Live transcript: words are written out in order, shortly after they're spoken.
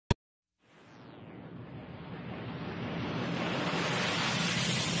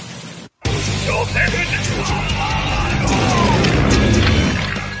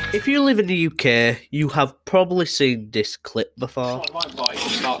If you live in the UK, you have probably seen this clip before.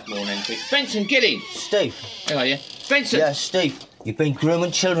 Benson, get in! Steve. How are you? Benson! Yeah, Steve. You've been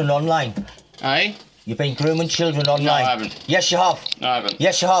grooming children online. Eh? You've been grooming children online. No, I haven't. Yes, you have. No, I haven't.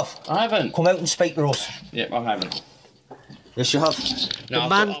 Yes, you have. I haven't. Come out and speak to us. Yep, I haven't. Yes, you have. The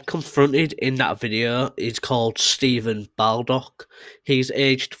man confronted in that video is called Stephen Baldock. He's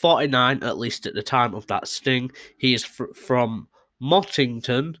aged 49, at least at the time of that sting. He is from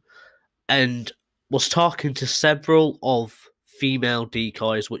Mottington and was talking to several of female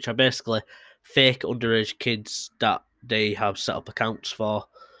decoys, which are basically fake underage kids that they have set up accounts for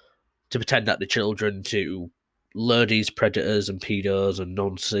to pretend that they're children, to lure these predators and pedos and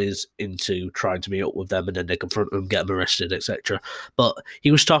nonces into trying to meet up with them, and then they confront them, get them arrested, etc. But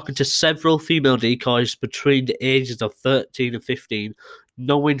he was talking to several female decoys between the ages of 13 and 15,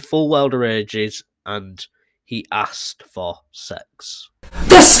 knowing full well their ages, and he asked for sex.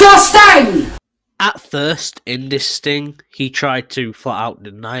 Disgusting! At first, in this sting, he tried to flat out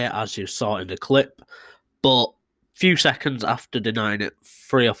deny it, as you saw in the clip, but few seconds after denying it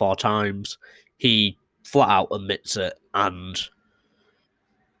 3 or 4 times, he flat out admits it, and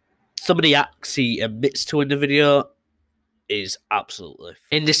some of the acts he admits to in the video is absolutely...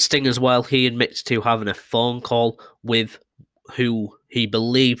 In this sting as well, he admits to having a phone call with who he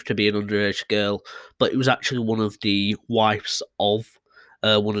believed to be an underage girl, but it was actually one of the wives of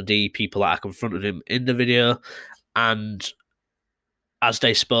one of the people that I confronted him in the video, and as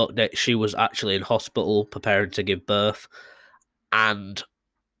they spoke, that she was actually in hospital preparing to give birth, and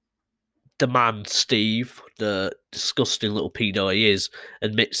the man, Steve, the disgusting little pedo he is,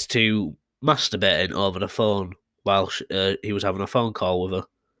 admits to masturbating over the phone while he was having a phone call with her.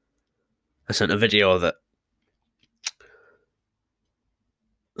 I sent a video of it.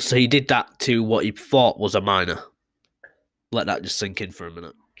 So he did that to what he thought was a minor. Let that just sink in for a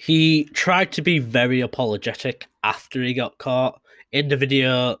minute. He tried to be very apologetic after he got caught. In the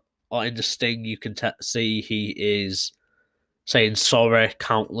video, or in the sting, you can see he is saying sorry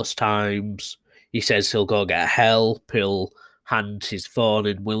countless times. He says he'll go get help, he'll hand his phone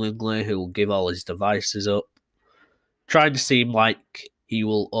in willingly, he'll give all his devices up. Trying to seem like he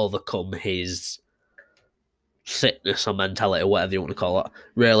will overcome his sickness or mentality, or whatever you want to call it.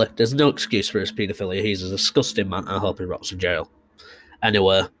 Really, there's no excuse for his paedophilia. He's a disgusting man. I hope he rots in jail.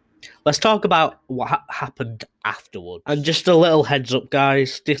 Anyway, let's talk about what happened afterwards. And just a little heads up,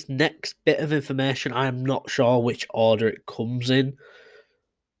 guys, this next bit of information, I am not sure which order it comes in.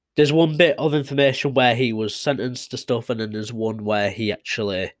 There's one bit of information where he was sentenced to stuff, and then there's one where he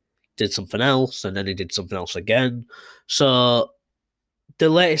actually did something else, and then he did something else again. So the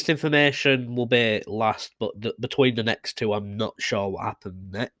latest information will be last, but between the next two, I'm not sure what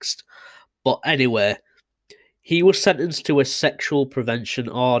happened next. But anyway, he was sentenced to a sexual prevention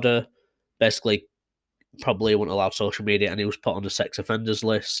order. Basically, probably wasn't allowed social media, and he was put on the sex offenders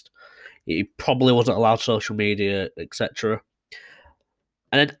list. He probably wasn't allowed social media, etc.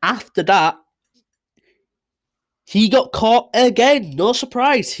 And then after that, he got caught again. No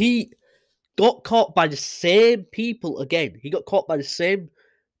surprise. He got caught by the same people again. He got caught by the same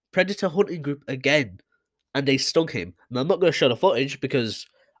predator hunting group again, and they stung him. And I'm not going to show the footage because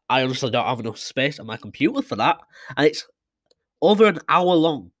I honestly don't have enough space on my computer for that, and it's over an hour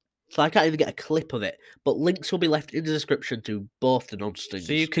long, so I can't even get a clip of it. But links will be left in the description to both the Nonce stings.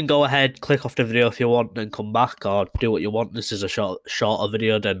 So you can go ahead, click off the video if you want, then come back, or do what you want. This is a shorter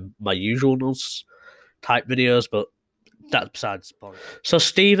video than my usual Nonce type videos, but that's besides the point. So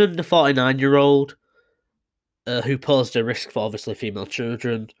Stephen, the 49-year-old, who posed a risk for obviously female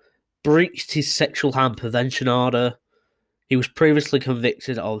children, breached his sexual harm prevention order. He was previously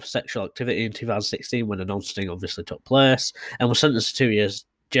convicted of sexual activity in 2016 when a Nonce sting obviously took place, and was sentenced to 2 years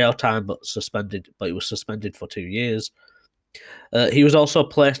jail time, but he was suspended for 2 years. He was also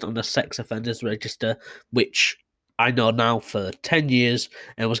placed on the sex offenders register, which I know now for 10 years,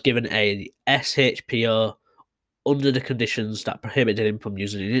 and was given a SHPO under the conditions that prohibited him from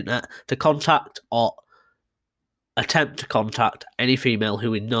using the internet to contact or attempt to contact any female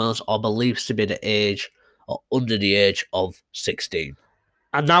who he knows or believes to be the age or under the age of 16.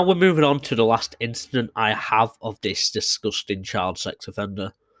 And now we're moving on to the last incident I have of this disgusting child sex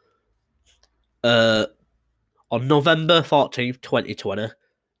offender. On November 14th, 2020,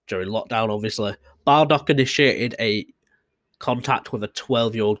 during lockdown obviously, Baldock initiated a contact with a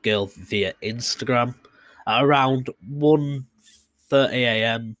 12-year-old girl via Instagram. At around 1:30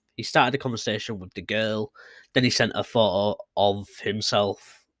 AM, he started a conversation with the girl. Then he sent a photo of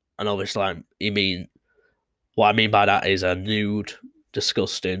himself, and obviously, what I mean by that is a nude,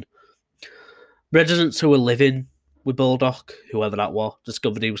 disgusting. Residents who were living with Baldock, whoever that was,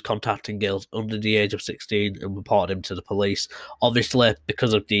 discovered he was contacting girls under the age of 16 and reported him to the police. Obviously,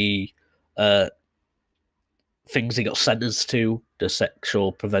 because of the things he got sentenced to, the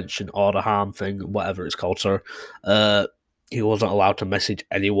sexual prevention order harm thing, whatever it's called, sir, he wasn't allowed to message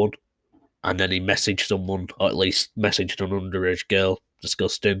anyone. And then he messaged someone, or at least messaged an underage girl.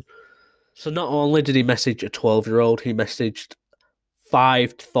 Disgusting. So not only did he message a 12-year-old, he messaged 4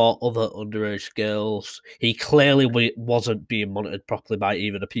 other underage girls. He clearly wasn't being monitored properly by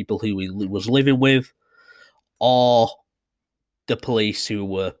either the people who he was living with or the police who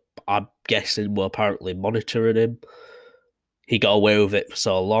were, I'm guessing, were apparently monitoring him. He got away with it for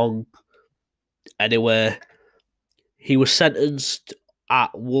so long. Anyway, he was sentenced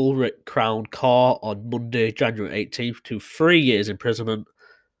at Woolwich Crown Court on Monday, January 18th, to 3 years imprisonment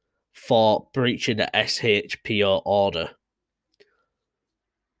for breaching the SHPO order.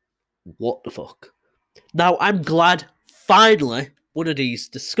 What the fuck? Now, I'm glad finally one of these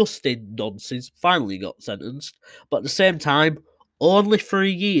disgusting nonces finally got sentenced, but at the same time, only 3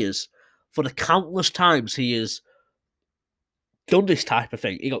 years for the countless times he has done this type of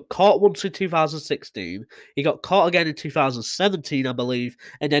thing. He got caught once in 2016, he got caught again in 2017, I believe,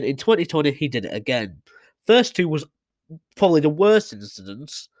 and then in 2020 he did it again. First two was probably the worst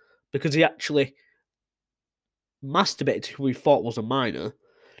incidents because he actually masturbated who he thought was a minor.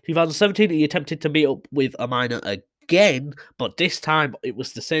 2017 he attempted to meet up with a minor again, but this time it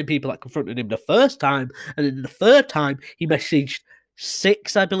was the same people that confronted him the first time, and then the third time he messaged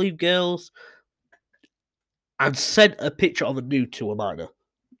 6, I believe, girls and sent a picture of a nude to a minor.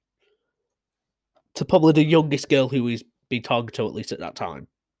 To probably the youngest girl who he's been talking to, at least at that time.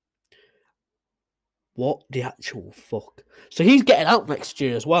 What the actual fuck? So he's getting out next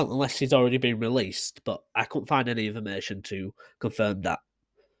year as well, unless he's already been released, but I couldn't find any information to confirm that.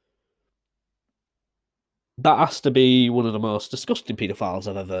 That has to be one of the most disgusting paedophiles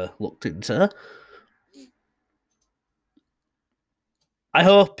I've ever looked into. I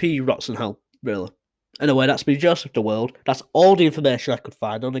hope he rots in hell, really. Anyway, that's been Joseph the World. That's all the information I could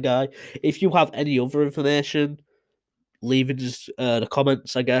find on the guy. If you have any other information, leave in the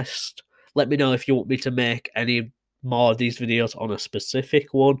comments, I guess. Let me know if you want me to make any more of these videos on a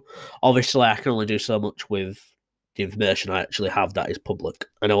specific one. Obviously, I can only do so much with the information I actually have that is public.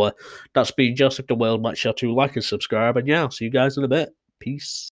 Anyway, that's been Joseph the World. Make sure to like and subscribe, and yeah, I'll see you guys in a bit. Peace.